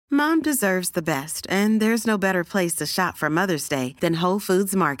Mom deserves the best, and there's no better place to shop for Mother's Day than Whole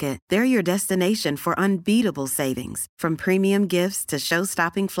Foods Market. They're your destination for unbeatable savings, from premium gifts to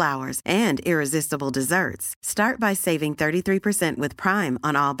show-stopping flowers and irresistible desserts. Start by saving 33% with Prime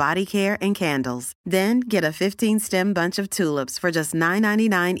on all body care and candles. Then get a 15-stem bunch of tulips for just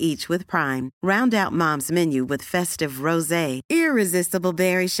 $9.99 each with Prime. Round out Mom's menu with festive rosé, irresistible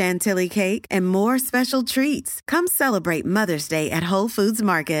berry chantilly cake, and more special treats. Come celebrate Mother's Day at Whole Foods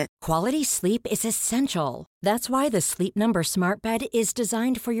Market. Quality sleep is essential. That's why the Sleep Number Smart Bed is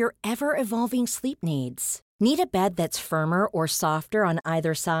designed for your ever-evolving sleep needs. Need a bed that's firmer or softer on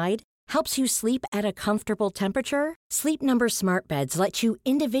either side? Helps you sleep at a comfortable temperature? Sleep Number Smart Beds let you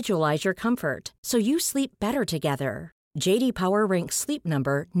individualize your comfort, so you sleep better together. J.D. Power ranks Sleep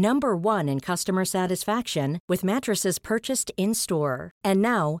Number number 1 in customer satisfaction with mattresses purchased in-store. And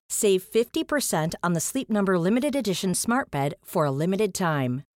now, save 50% on the Sleep Number Limited Edition Smart Bed for a limited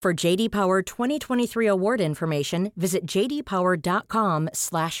time. For J.D. Power 2023 award information, visit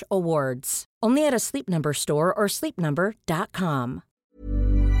jdpower.com/awards. Only at a Sleep Number store or sleepnumber.com.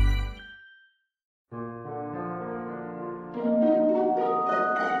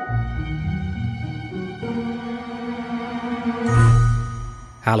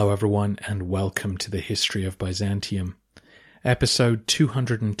 Hello everyone, and welcome to the History of Byzantium, episode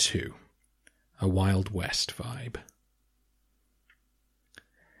 202, A Wild West Vibe.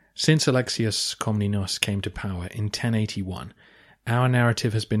 Since Alexius Komnenos came to power in 1081, our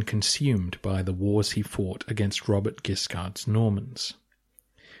narrative has been consumed by the wars he fought against Robert Guiscard's Normans.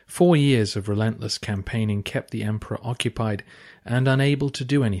 4 years of relentless campaigning kept the emperor occupied and unable to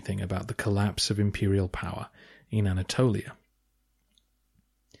do anything about the collapse of imperial power in Anatolia.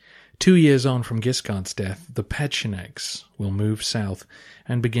 2 years on from Guiscard's death, the Pechenegs will move south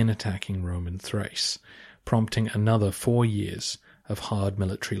and begin attacking Roman Thrace, prompting another 4 years of hard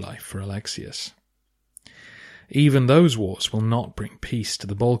military life for Alexius. Even those wars will not bring peace to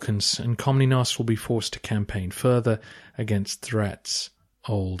the Balkans, and Komnenos will be forced to campaign further against threats,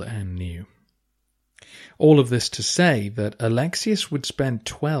 old and new. All of this to say that Alexius would spend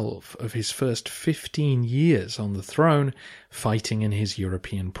 12 of his first 15 years on the throne fighting in his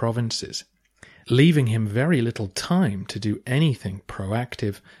European provinces, leaving him very little time to do anything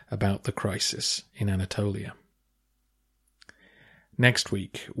proactive about the crisis in Anatolia. Next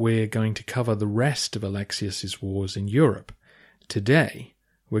week, we're going to cover the rest of Alexius's wars in Europe. Today,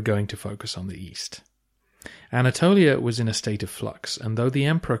 we're going to focus on the East. Anatolia was in a state of flux, and though the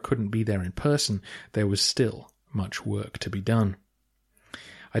emperor couldn't be there in person, there was still much work to be done.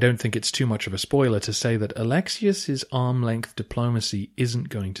 I don't think it's too much of a spoiler to say that Alexius's arm-length diplomacy isn't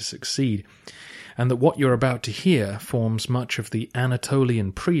going to succeed, and that what you're about to hear forms much of the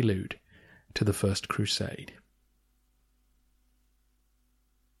Anatolian prelude to the First Crusade.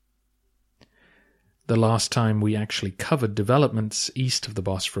 The last time we actually covered developments east of the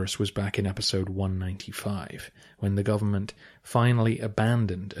Bosphorus was back in episode 195, when the government finally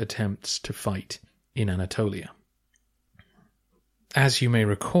abandoned attempts to fight in Anatolia. As you may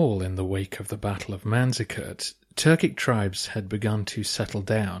recall, in the wake of the Battle of Manzikert, Turkic tribes had begun to settle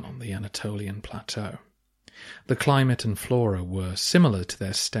down on the Anatolian plateau. The climate and flora were similar to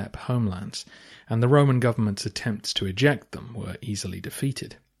their steppe homelands, and the Roman government's attempts to eject them were easily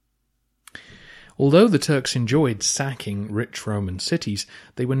defeated. Although the Turks enjoyed sacking rich Roman cities,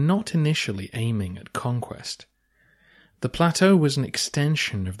 they were not initially aiming at conquest. The plateau was an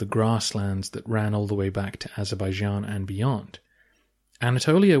extension of the grasslands that ran all the way back to Azerbaijan and beyond.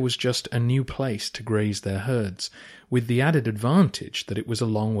 Anatolia was just a new place to graze their herds, with the added advantage that it was a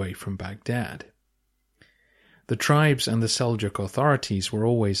long way from Baghdad. The tribes and the Seljuk authorities were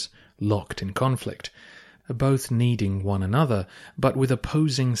always locked in conflict, both needing one another, but with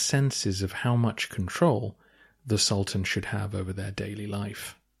opposing senses of how much control the Sultan should have over their daily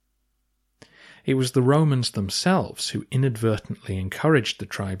life. It was the Romans themselves who inadvertently encouraged the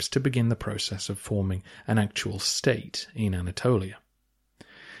tribes to begin the process of forming an actual state in Anatolia.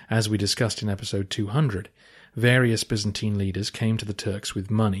 As we discussed in episode 200, various Byzantine leaders came to the Turks with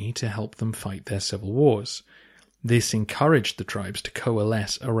money to help them fight their civil wars. This encouraged the tribes to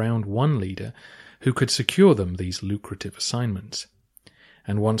coalesce around one leader who could secure them these lucrative assignments.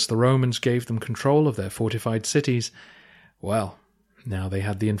 And once the Romans gave them control of their fortified cities, well, now they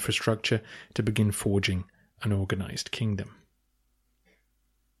had the infrastructure to begin forging an organized kingdom.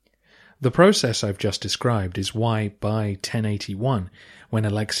 The process I've just described is why, by 1081, when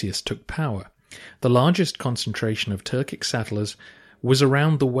Alexius took power, the largest concentration of Turkic settlers was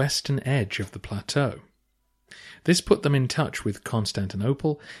around the western edge of the plateau. This put them in touch with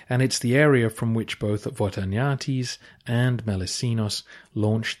Constantinople, and it's the area from which both Votaniates and Melesinos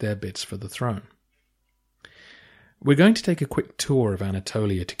launched their bids for the throne. We're going to take a quick tour of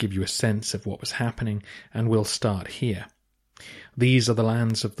Anatolia to give you a sense of what was happening, and we'll start here. These are the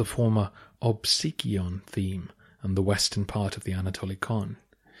lands of the former Obsikion theme and the western part of the Anatolikon.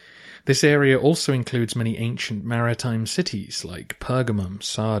 This area also includes many ancient maritime cities like Pergamum,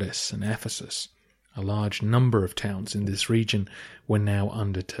 Sardis, and Ephesus. A large number of towns in this region were now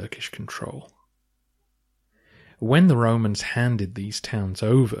under Turkish control. When the Romans handed these towns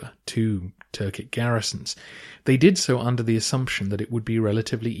over to Turkic garrisons, they did so under the assumption that it would be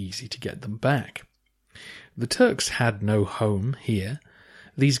relatively easy to get them back. The Turks had no home here.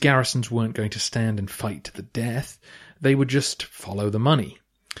 These garrisons weren't going to stand and fight to the death. They would just follow the money.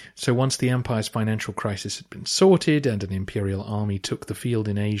 So once the empire's financial crisis had been sorted and an imperial army took the field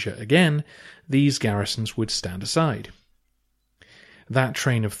in Asia again, these garrisons would stand aside. That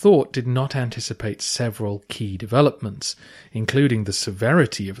train of thought did not anticipate several key developments, including the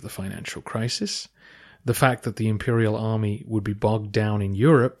severity of the financial crisis, the fact that the imperial army would be bogged down in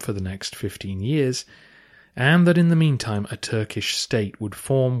Europe for the next 15 years, and that in the meantime a Turkish state would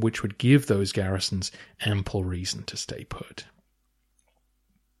form which would give those garrisons ample reason to stay put.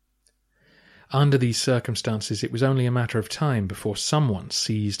 Under these circumstances, it was only a matter of time before someone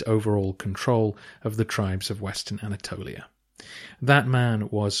seized overall control of the tribes of western Anatolia. That man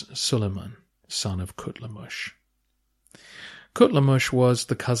was Suleiman, son of Kutlumush. Kutlumush was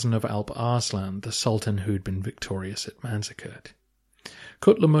the cousin of Alp Arslan, the sultan who'd been victorious at Manzikert.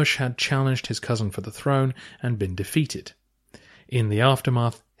 Kutlumush had challenged his cousin for the throne and been defeated. In the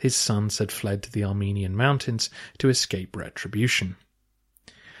aftermath, his sons had fled to the Armenian mountains to escape retribution.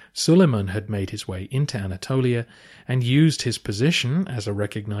 Suleiman had made his way into Anatolia and used his position as a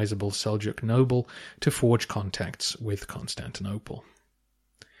recognizable Seljuk noble to forge contacts with Constantinople.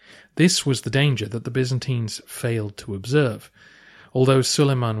 This was the danger that the Byzantines failed to observe. Although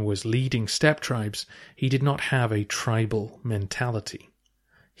Suleiman was leading steppe tribes, he did not have a tribal mentality.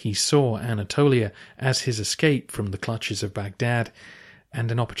 He saw Anatolia as his escape from the clutches of Baghdad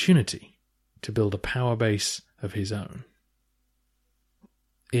and an opportunity to build a power base of his own.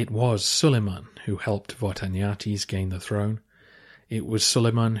 It was Suleiman who helped Votaniates gain the throne. It was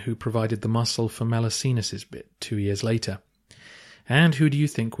Suleiman who provided the muscle for Melesinos' bid 2 years later. And who do you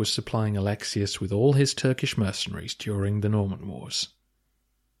think was supplying Alexius with all his Turkish mercenaries during the Norman Wars?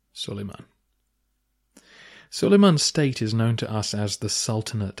 Suleiman. Suleiman's state is known to us as the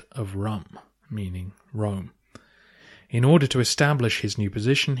Sultanate of Rum, meaning Rome. In order to establish his new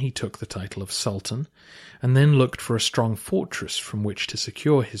position, he took the title of Sultan, and then looked for a strong fortress from which to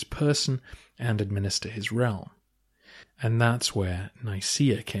secure his person and administer his realm. And that's where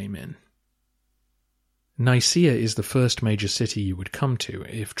Nicaea came in. Nicaea is the first major city you would come to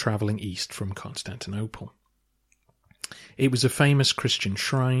if travelling east from Constantinople. It was a famous Christian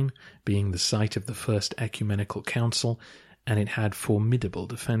shrine, being the site of the First Ecumenical Council, and it had formidable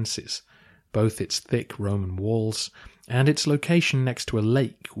defences, both its thick Roman walls and its location next to a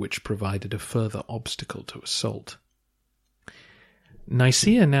lake which provided a further obstacle to assault.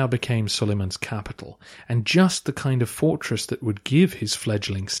 Nicaea now became Suleiman's capital, and just the kind of fortress that would give his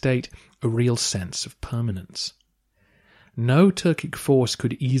fledgling state a real sense of permanence. No Turkic force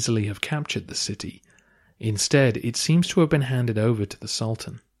could easily have captured the city. Instead, it seems to have been handed over to the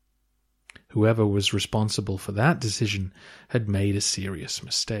Sultan. Whoever was responsible for that decision had made a serious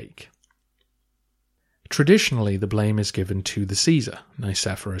mistake. Traditionally, the blame is given to the Caesar,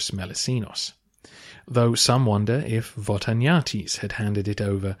 Nicephorus Melesinos, though some wonder if Votaniates had handed it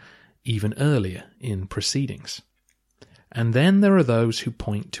over even earlier in proceedings. And then there are those who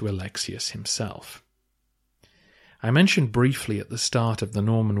point to Alexius himself. I mentioned briefly at the start of the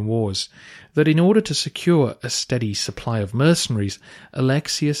Norman Wars that in order to secure a steady supply of mercenaries,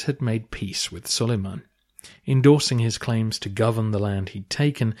 Alexius had made peace with Suleiman, endorsing his claims to govern the land he'd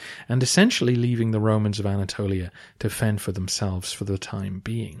taken and essentially leaving the Romans of Anatolia to fend for themselves for the time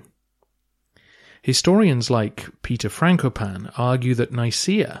being. Historians like Peter Frankopan argue that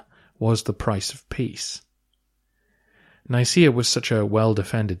Nicaea was the price of peace. Nicaea was such a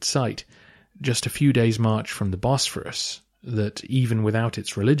well-defended site, just a few days' march from the Bosphorus, that even without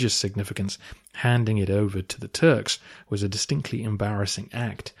its religious significance, handing it over to the Turks was a distinctly embarrassing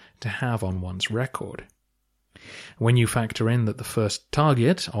act to have on one's record. When you factor in that the first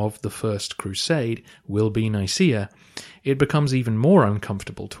target of the First Crusade will be Nicaea, it becomes even more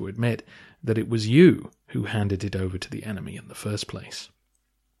uncomfortable to admit that it was you who handed it over to the enemy in the first place.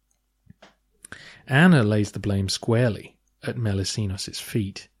 Anna lays the blame squarely at Melesinos'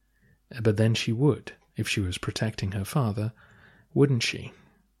 feet, but then she would If she was protecting her father, wouldn't she?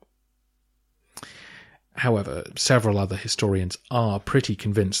 However, several other historians are pretty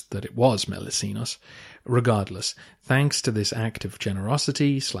convinced that it was Melesinos. Regardless, thanks to this act of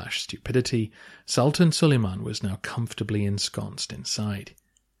generosity/stupidity, Sultan Suleiman was now comfortably ensconced inside.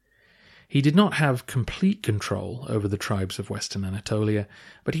 He did not have complete control over the tribes of Western Anatolia,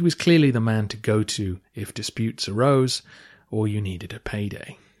 but he was clearly the man to go to if disputes arose or you needed a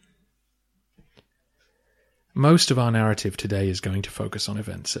payday. Most of our narrative today is going to focus on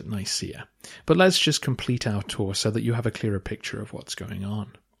events at Nicaea, but let's just complete our tour so that you have a clearer picture of what's going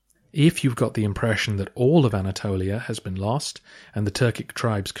on. If you've got the impression that all of Anatolia has been lost and the Turkic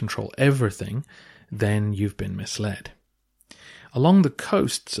tribes control everything, then you've been misled. Along the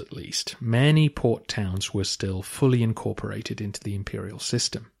coasts, at least, many port towns were still fully incorporated into the imperial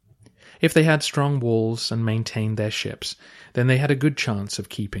system. If they had strong walls and maintained their ships, then they had a good chance of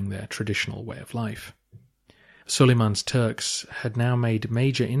keeping their traditional way of life. Suleiman's Turks had now made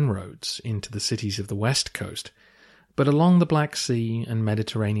major inroads into the cities of the west coast, but along the Black Sea and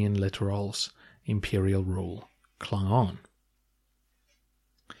Mediterranean littorals, imperial rule clung on.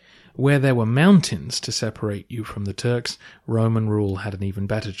 Where there were mountains to separate you from the Turks, Roman rule had an even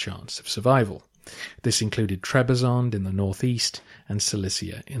better chance of survival. This included Trebizond in the northeast and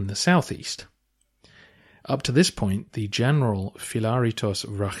Cilicia in the southeast. Up to this point, the general Philaritos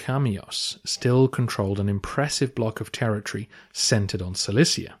Vrachamios still controlled an impressive block of territory centered on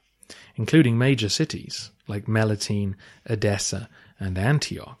Cilicia, including major cities like Melitene, Edessa, and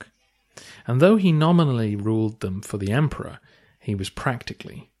Antioch. And though he nominally ruled them for the emperor, he was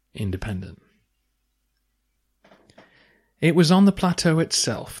practically independent. It was on the plateau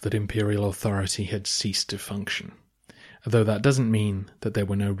itself that imperial authority had ceased to function, though that doesn't mean that there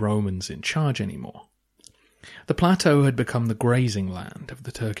were no Romans in charge anymore. The plateau had become the grazing land of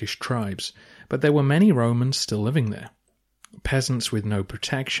the Turkish tribes, but there were many Romans still living there. Peasants with no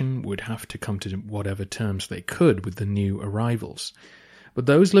protection would have to come to whatever terms they could with the new arrivals, but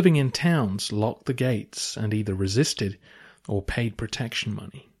those living in towns locked the gates and either resisted or paid protection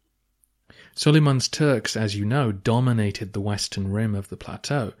money. Suleiman's Turks, as you know, dominated the western rim of the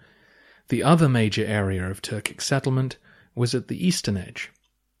plateau. The other major area of Turkic settlement was at the eastern edge.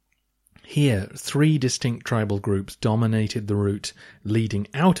 Here, 3 distinct tribal groups dominated the route leading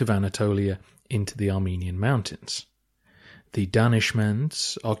out of Anatolia into the Armenian mountains. The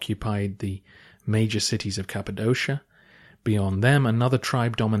Danishmends occupied the major cities of Cappadocia. Beyond them, another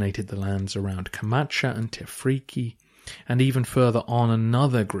tribe dominated the lands around Kamacha and Tefriki, and even further on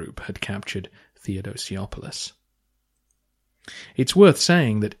another group had captured Theodosiopolis. It's worth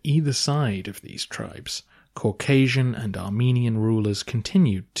saying that either side of these tribes, Caucasian and Armenian rulers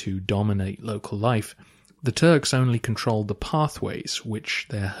continued to dominate local life. The Turks only controlled the pathways which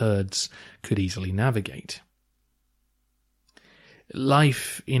their herds could easily navigate.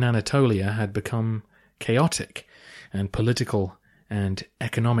 Life in Anatolia had become chaotic, and political and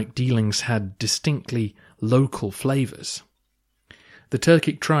economic dealings had distinctly local flavours. The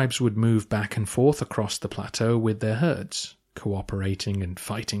Turkic tribes would move back and forth across the plateau with their herds, cooperating and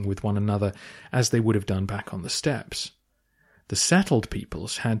fighting with one another as they would have done back on the steppes. The settled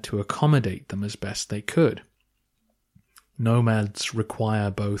peoples had to accommodate them as best they could. Nomads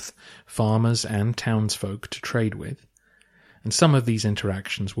require both farmers and townsfolk to trade with, and some of these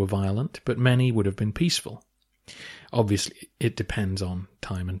interactions were violent, but many would have been peaceful. Obviously, it depends on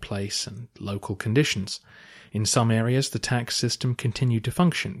time and place and local conditions. In some areas, the tax system continued to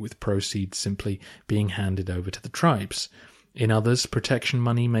function, with proceeds simply being handed over to the tribes. In others, protection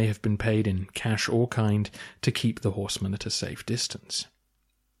money may have been paid in cash or kind to keep the horsemen at a safe distance.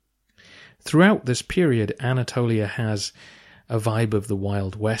 Throughout this period, Anatolia has a vibe of the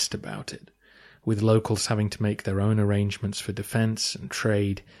Wild West about it, with locals having to make their own arrangements for defense and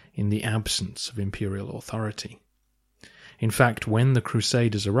trade in the absence of imperial authority. In fact, when the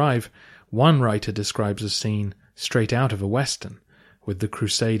Crusaders arrive, one writer describes a scene straight out of a Western, with the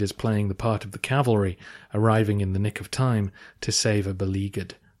Crusaders playing the part of the cavalry, arriving in the nick of time to save a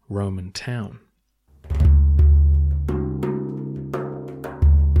beleaguered Roman town.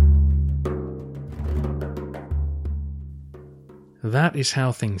 That is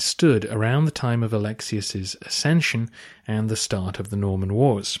how things stood around the time of Alexius's ascension and the start of the Norman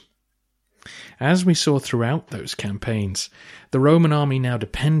Wars. As we saw throughout those campaigns, the Roman army now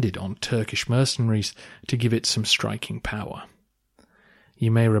depended on Turkish mercenaries to give it some striking power. You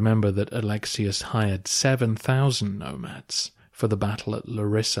may remember that Alexius hired 7,000 nomads for the battle at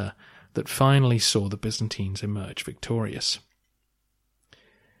Larissa that finally saw the Byzantines emerge victorious.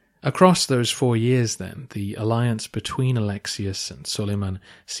 Across those 4 years, then, the alliance between Alexius and Suleiman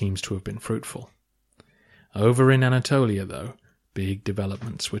seems to have been fruitful. Over in Anatolia, though, big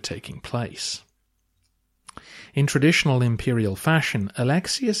developments were taking place. In traditional imperial fashion,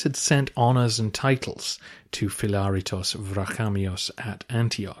 Alexius had sent honours and titles to Philaritos Vrachamios at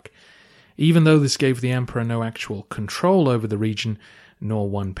Antioch. Even though this gave the emperor no actual control over the region, nor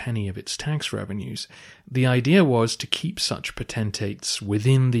 1 penny of its tax revenues, the idea was to keep such potentates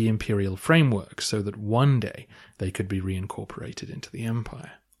within the imperial framework so that one day they could be reincorporated into the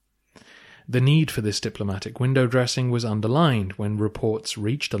empire. The need for this diplomatic window dressing was underlined when reports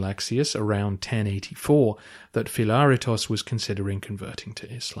reached Alexius around 1084 that Philaritos was considering converting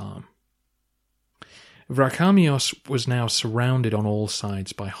to Islam. Vrachamios was now surrounded on all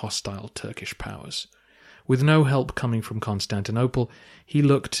sides by hostile Turkish powers. With no help coming from Constantinople, he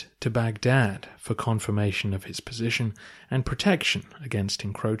looked to Baghdad for confirmation of his position and protection against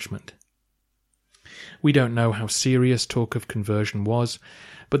encroachment. We don't know how serious talk of conversion was,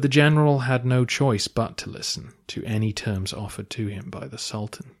 but the general had no choice but to listen to any terms offered to him by the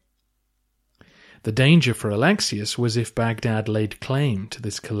Sultan. The danger for Alexius was if Baghdad laid claim to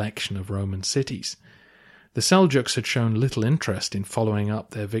this collection of Roman cities. The Seljuks had shown little interest in following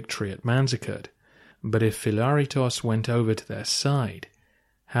up their victory at Manzikert, but if Philaritos went over to their side,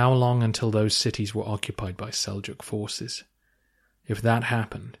 how long until those cities were occupied by Seljuk forces? If that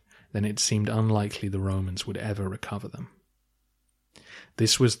happened, then it seemed unlikely the Romans would ever recover them.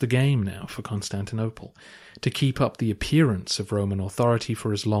 This was the game now for Constantinople, to keep up the appearance of Roman authority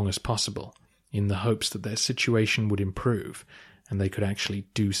for as long as possible, in the hopes that their situation would improve and they could actually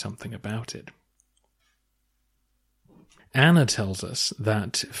do something about it. Anna tells us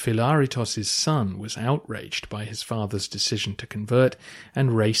that Philaritos' son was outraged by his father's decision to convert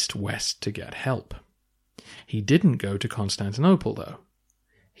and raced west to get help. He didn't go to Constantinople, though.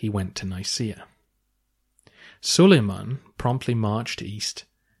 He went to Nicaea. Suleiman promptly marched east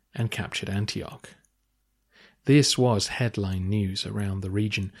and captured Antioch. This was headline news around the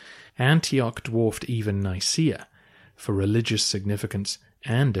region. Antioch dwarfed even Nicaea for religious significance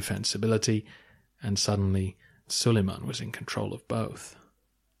and defensibility, and suddenly Suleiman was in control of both.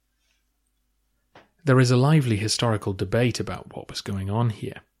 There is a lively historical debate about what was going on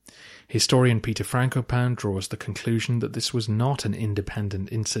here. Historian Peter Frankopan draws the conclusion that this was not an independent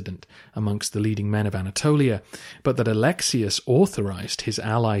incident amongst the leading men of Anatolia, but that Alexius authorized his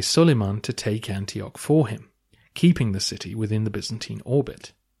ally Suleiman to take Antioch for him, keeping the city within the Byzantine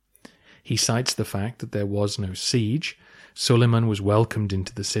orbit. He cites the fact that there was no siege, Suleiman was welcomed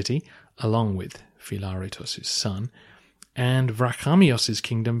into the city, along with Philaritos' son, and Vrachamios'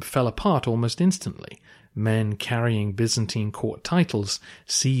 kingdom fell apart almost instantly. Men carrying Byzantine court titles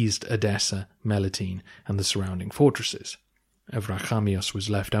seized Edessa, Melitene, and the surrounding fortresses. Vrachamios was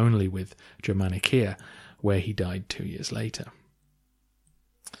left only with Germanicea, where he died 2 years later.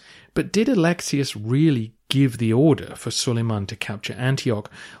 But did Alexius really give the order for Suleiman to capture Antioch,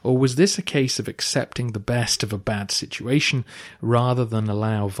 or was this a case of accepting the best of a bad situation rather than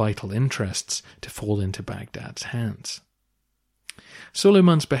allow vital interests to fall into Baghdad's hands?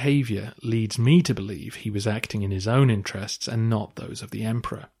 Suleiman's behaviour leads me to believe he was acting in his own interests and not those of the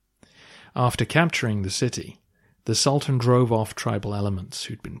emperor. After capturing the city, the Sultan drove off tribal elements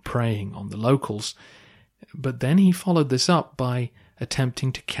who'd been preying on the locals, but then he followed this up by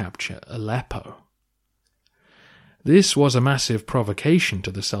attempting to capture Aleppo. This was a massive provocation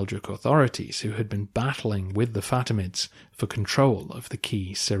to the Seljuk authorities, who had been battling with the Fatimids for control of the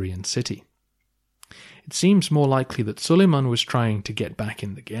key Syrian city. It seems more likely that Suleiman was trying to get back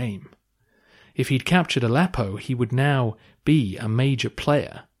in the game. If he'd captured Aleppo, he would now be a major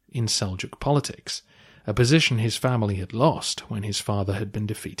player in Seljuk politics, a position his family had lost when his father had been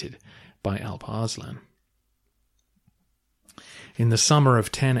defeated by Alp Arslan. In the summer of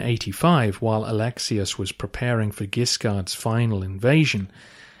 1085, while Alexius was preparing for Guiscard's final invasion,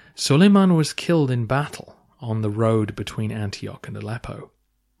 Suleiman was killed in battle on the road between Antioch and Aleppo.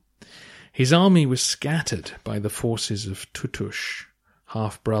 His army was scattered by the forces of Tutush,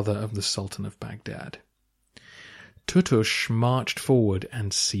 half-brother of the Sultan of Baghdad. Tutush marched forward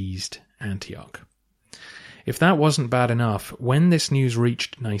and seized Antioch. If that wasn't bad enough, when this news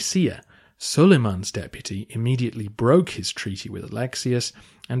reached Nicaea, Suleiman's deputy immediately broke his treaty with Alexius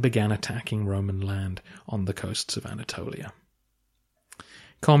and began attacking Roman land on the coasts of Anatolia.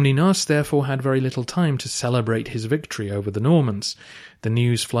 Komnenos therefore had very little time to celebrate his victory over the Normans. The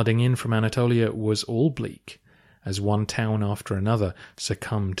news flooding in from Anatolia was all bleak, as one town after another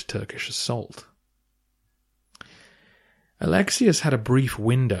succumbed to Turkish assault. Alexius had a brief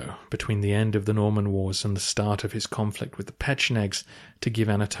window between the end of the Norman Wars and the start of his conflict with the Pechenegs to give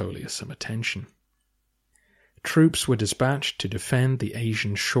Anatolia some attention. Troops were dispatched to defend the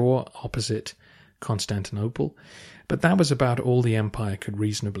Asian shore opposite Constantinople, but that was about all the empire could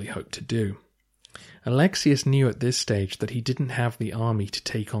reasonably hope to do. Alexius knew at this stage that he didn't have the army to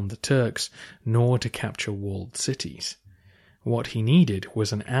take on the Turks, nor to capture walled cities. What he needed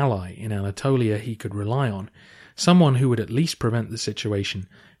was an ally in Anatolia he could rely on, someone who would at least prevent the situation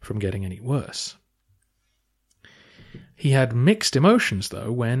from getting any worse. He had mixed emotions,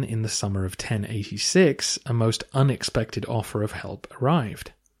 though, when, in the summer of 1086, a most unexpected offer of help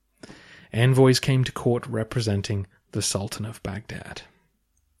arrived. Envoys came to court representing the Sultan of Baghdad.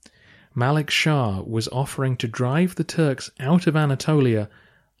 Malik Shah was offering to drive the Turks out of Anatolia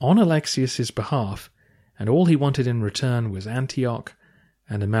on Alexius's behalf, and all he wanted in return was Antioch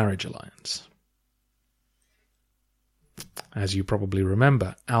and a marriage alliance. As you probably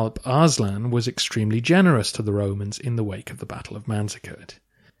remember, Alp Arslan was extremely generous to the Romans in the wake of the Battle of Manzikert.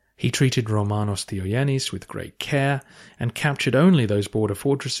 He treated Romanos Theogenes with great care and captured only those border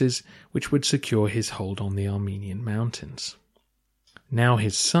fortresses which would secure his hold on the Armenian mountains. Now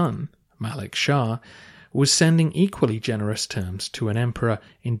his son, Malik Shah, was sending equally generous terms to an emperor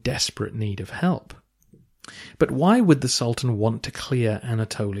in desperate need of help. But why would the Sultan want to clear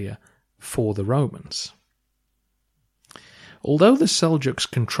Anatolia for the Romans? Although the Seljuks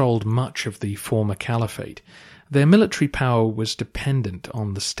controlled much of the former caliphate, their military power was dependent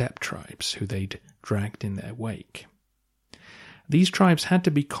on the steppe tribes who they'd dragged in their wake. These tribes had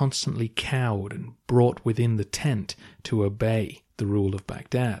to be constantly cowed and brought within the tent to obey the rule of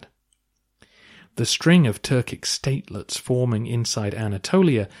Baghdad. The string of Turkic statelets forming inside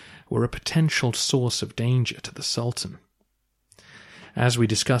Anatolia were a potential source of danger to the Sultan. As we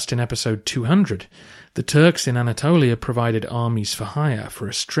discussed in episode 200, the Turks in Anatolia provided armies for hire for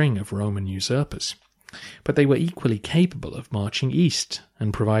a string of Roman usurpers, but they were equally capable of marching east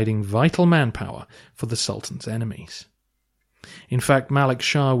and providing vital manpower for the Sultan's enemies. In fact, Malik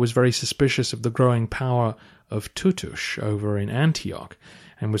Shah was very suspicious of the growing power of Tutush over in Antioch,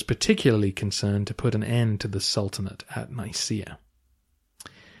 and was particularly concerned to put an end to the Sultanate at Nicaea.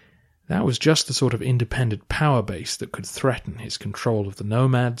 That was just the sort of independent power base that could threaten his control of the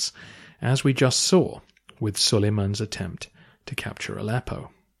nomads, as we just saw with Suleiman's attempt to capture Aleppo.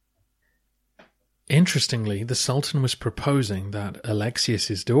 Interestingly, the Sultan was proposing that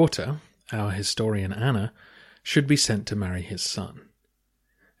Alexius's daughter, our historian Anna, should be sent to marry his son.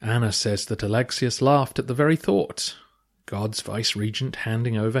 Anna says that Alexius laughed at the very thought, God's vice-regent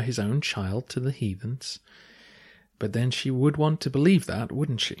handing over his own child to the heathens. But then she would want to believe that,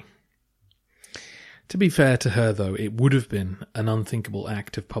 wouldn't she? To be fair to her, though, it would have been an unthinkable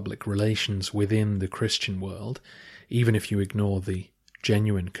act of public relations within the Christian world, even if you ignore the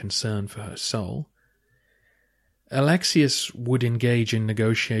genuine concern for her soul. Alexius would engage in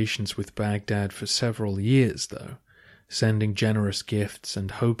negotiations with Baghdad for several years, though, sending generous gifts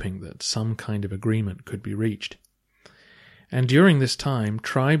and hoping that some kind of agreement could be reached. And during this time,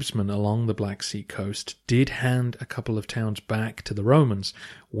 tribesmen along the Black Sea coast did hand a couple of towns back to the Romans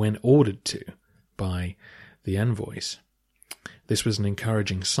when ordered to by the envoys. This was an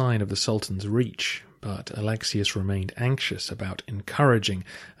encouraging sign of the Sultan's reach, but Alexius remained anxious about encouraging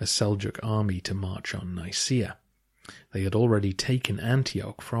a Seljuk army to march on Nicaea. They had already taken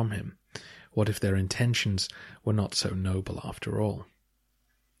Antioch from him. What if their intentions were not so noble after all?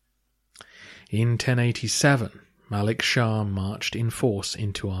 In 1087, Malik Shah marched in force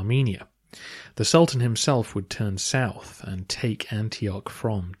into Armenia. The Sultan himself would turn south and take Antioch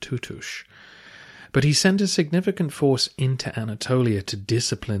from Tutush. But he sent a significant force into Anatolia to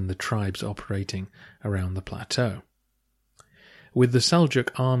discipline the tribes operating around the plateau. With the Seljuk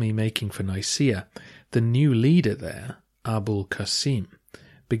army making for Nicaea, the new leader there, Abul Qasim,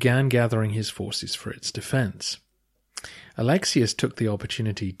 began gathering his forces for its defense. Alexius took the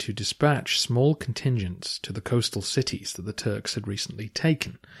opportunity to dispatch small contingents to the coastal cities that the Turks had recently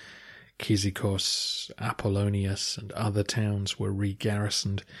taken. Kyzikos, Apollonius, and other towns were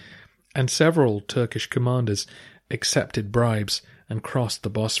re-garrisoned, and several Turkish commanders accepted bribes and crossed the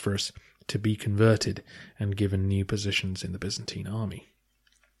Bosphorus to be converted and given new positions in the Byzantine army.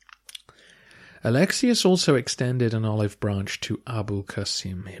 Alexius also extended an olive branch to Abul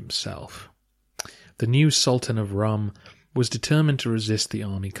Qasim himself. The new Sultan of Rum was determined to resist the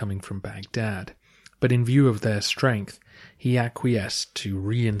army coming from Baghdad, but in view of their strength, he acquiesced to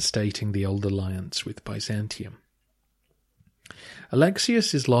reinstating the old alliance with Byzantium.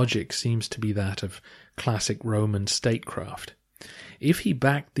 Alexius's logic seems to be that of classic Roman statecraft. If he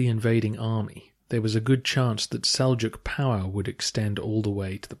backed the invading army, there was a good chance that Seljuk power would extend all the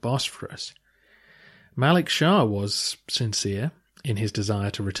way to the Bosphorus. Malik Shah was sincere in his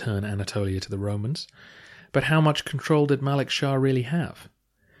desire to return Anatolia to the Romans, but how much control did Malik Shah really have?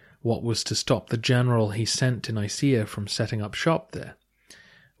 What was to stop the general he sent to Nicaea from setting up shop there?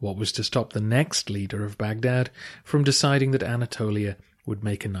 What was to stop the next leader of Baghdad from deciding that Anatolia would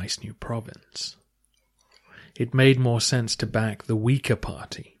make a nice new province? It made more sense to back the weaker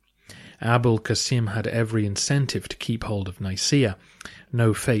party. Abul Qasim had every incentive to keep hold of Nicaea.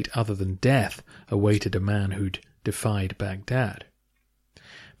 No fate other than death awaited a man who'd defied Baghdad.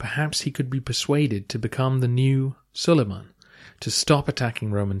 Perhaps he could be persuaded to become the new Suleiman, to stop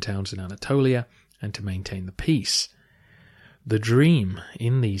attacking Roman towns in Anatolia and to maintain the peace. The dream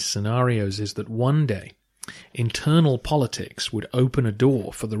in these scenarios is that one day internal politics would open a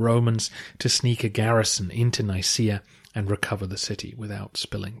door for the Romans to sneak a garrison into Nicaea and recover the city without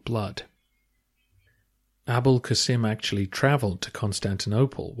spilling blood. Abul Qasim actually travelled to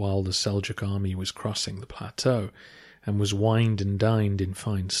Constantinople while the Seljuk army was crossing the plateau and was wined and dined in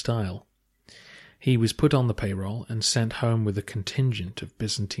fine style. He was put on the payroll and sent home with a contingent of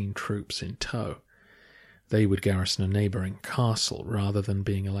Byzantine troops in tow. They would garrison a neighbouring castle rather than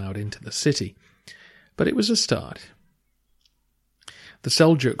being allowed into the city, but it was a start. The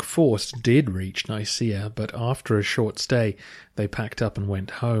Seljuk force did reach Nicaea, but after a short stay they packed up and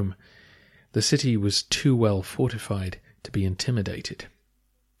went home. The city was too well fortified to be intimidated.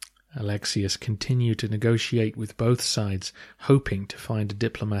 Alexius continued to negotiate with both sides, hoping to find a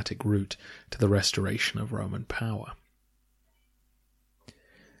diplomatic route to the restoration of Roman power.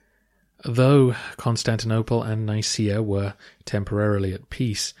 Though Constantinople and Nicaea were temporarily at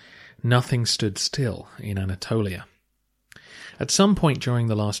peace, nothing stood still in Anatolia. At some point during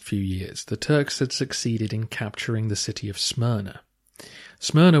the last few years, the Turks had succeeded in capturing the city of Smyrna.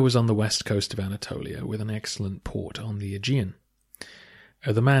 Smyrna was on the west coast of Anatolia, with an excellent port on the Aegean.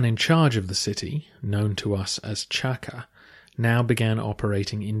 The man in charge of the city, known to us as Chaka, now began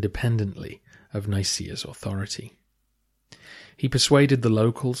operating independently of Nicaea's authority. He persuaded the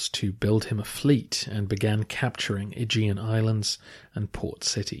locals to build him a fleet and began capturing Aegean islands and port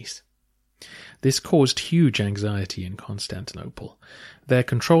cities. This caused huge anxiety in Constantinople. Their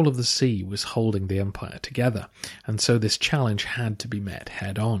control of the sea was holding the empire together, and so this challenge had to be met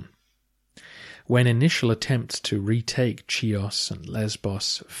head-on. When initial attempts to retake Chios and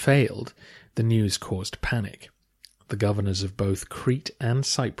Lesbos failed, the news caused panic. The governors of both Crete and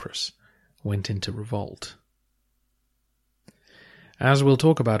Cyprus went into revolt. As we'll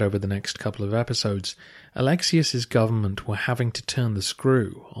talk about over the next couple of episodes, Alexius's government were having to turn the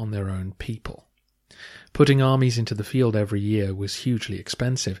screw on their own people. Putting armies into the field every year was hugely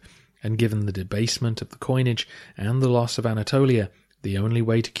expensive, and given the debasement of the coinage and the loss of Anatolia, the only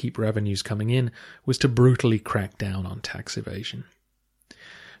way to keep revenues coming in was to brutally crack down on tax evasion.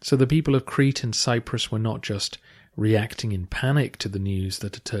 So the people of Crete and Cyprus were not just reacting in panic to the news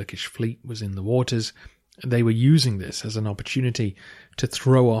that a Turkish fleet was in the waters, they were using this as an opportunity to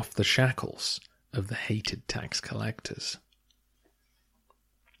throw off the shackles of the hated tax collectors.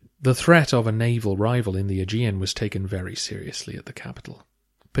 The threat of a naval rival in the Aegean was taken very seriously at the capital,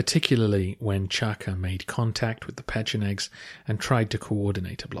 particularly when Chaka made contact with the Pechenegs and tried to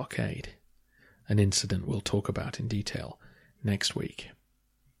coordinate a blockade, an incident we'll talk about in detail next week.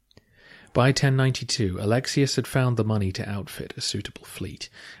 By 1092, Alexius had found the money to outfit a suitable fleet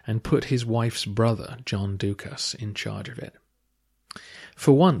and put his wife's brother, John Ducas, in charge of it.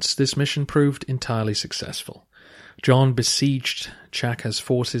 For once, this mission proved entirely successful. John besieged Chaka's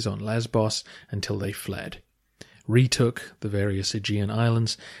forces on Lesbos until they fled, retook the various Aegean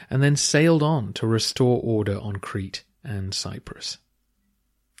islands, and then sailed on to restore order on Crete and Cyprus.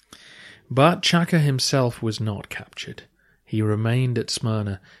 But Chaka himself was not captured. He remained at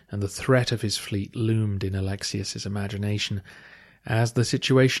Smyrna, and the threat of his fleet loomed in Alexius's imagination as the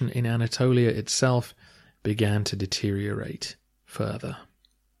situation in Anatolia itself began to deteriorate further.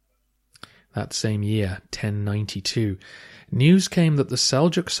 That same year, 1092, news came that the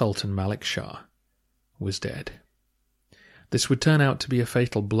Seljuk Sultan Malik Shah was dead. This would turn out to be a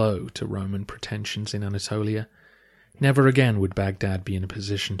fatal blow to Roman pretensions in Anatolia. Never again would Baghdad be in a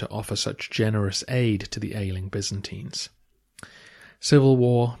position to offer such generous aid to the ailing Byzantines. Civil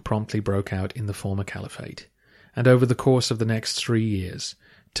war promptly broke out in the former caliphate, and over the course of the next 3 years,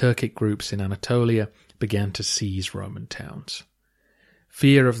 Turkic groups in Anatolia began to seize Roman towns.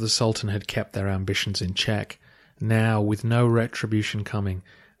 Fear of the Sultan had kept their ambitions in check. Now, with no retribution coming,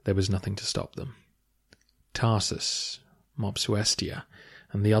 there was nothing to stop them. Tarsus, Mopsuestia,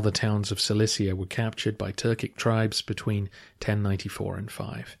 and the other towns of Cilicia were captured by Turkic tribes between 1094 and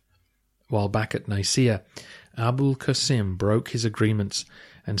 5. While back at Nicaea, Abul Qasim broke his agreements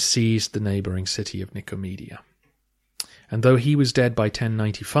and seized the neighbouring city of Nicomedia. And though he was dead by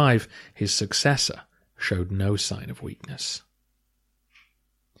 1095, his successor showed no sign of weakness.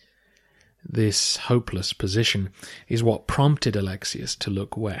 This hopeless position is what prompted Alexius to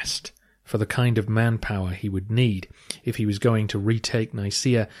look west for the kind of manpower he would need if he was going to retake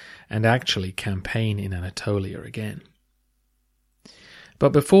Nicaea and actually campaign in Anatolia again.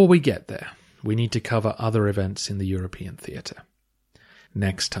 But before we get there, we need to cover other events in the European theatre.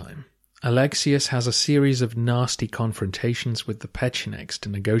 Next time, Alexius has a series of nasty confrontations with the Pechenegs to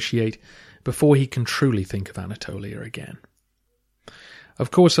negotiate before he can truly think of Anatolia again.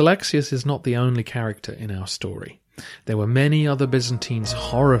 Of course, Alexius is not the only character in our story. There were many other Byzantines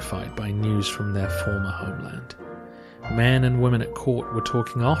horrified by news from their former homeland. Men and women at court were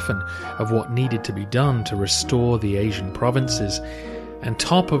talking often of what needed to be done to restore the Asian provinces, and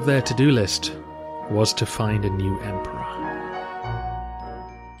top of their to-do list was to find a new emperor.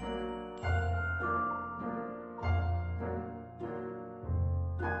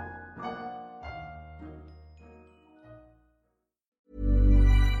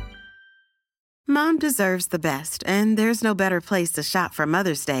 Mom deserves the best, and there's no better place to shop for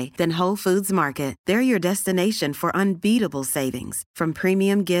Mother's Day than Whole Foods Market. They're your destination for unbeatable savings, from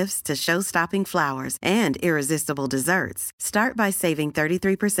premium gifts to show-stopping flowers and irresistible desserts. Start by saving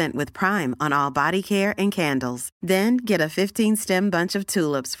 33% with Prime on all body care and candles. Then get a 15-stem bunch of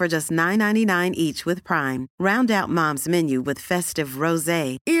tulips for just $9.99 each with Prime. Round out Mom's menu with festive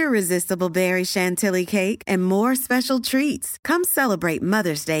rosé, irresistible berry chantilly cake, and more special treats. Come celebrate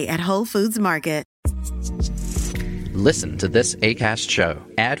Mother's Day at Whole Foods Market. Listen to this Acast show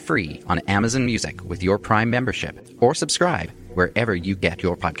ad-free on Amazon Music with your Prime membership, or subscribe wherever you get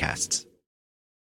your podcasts.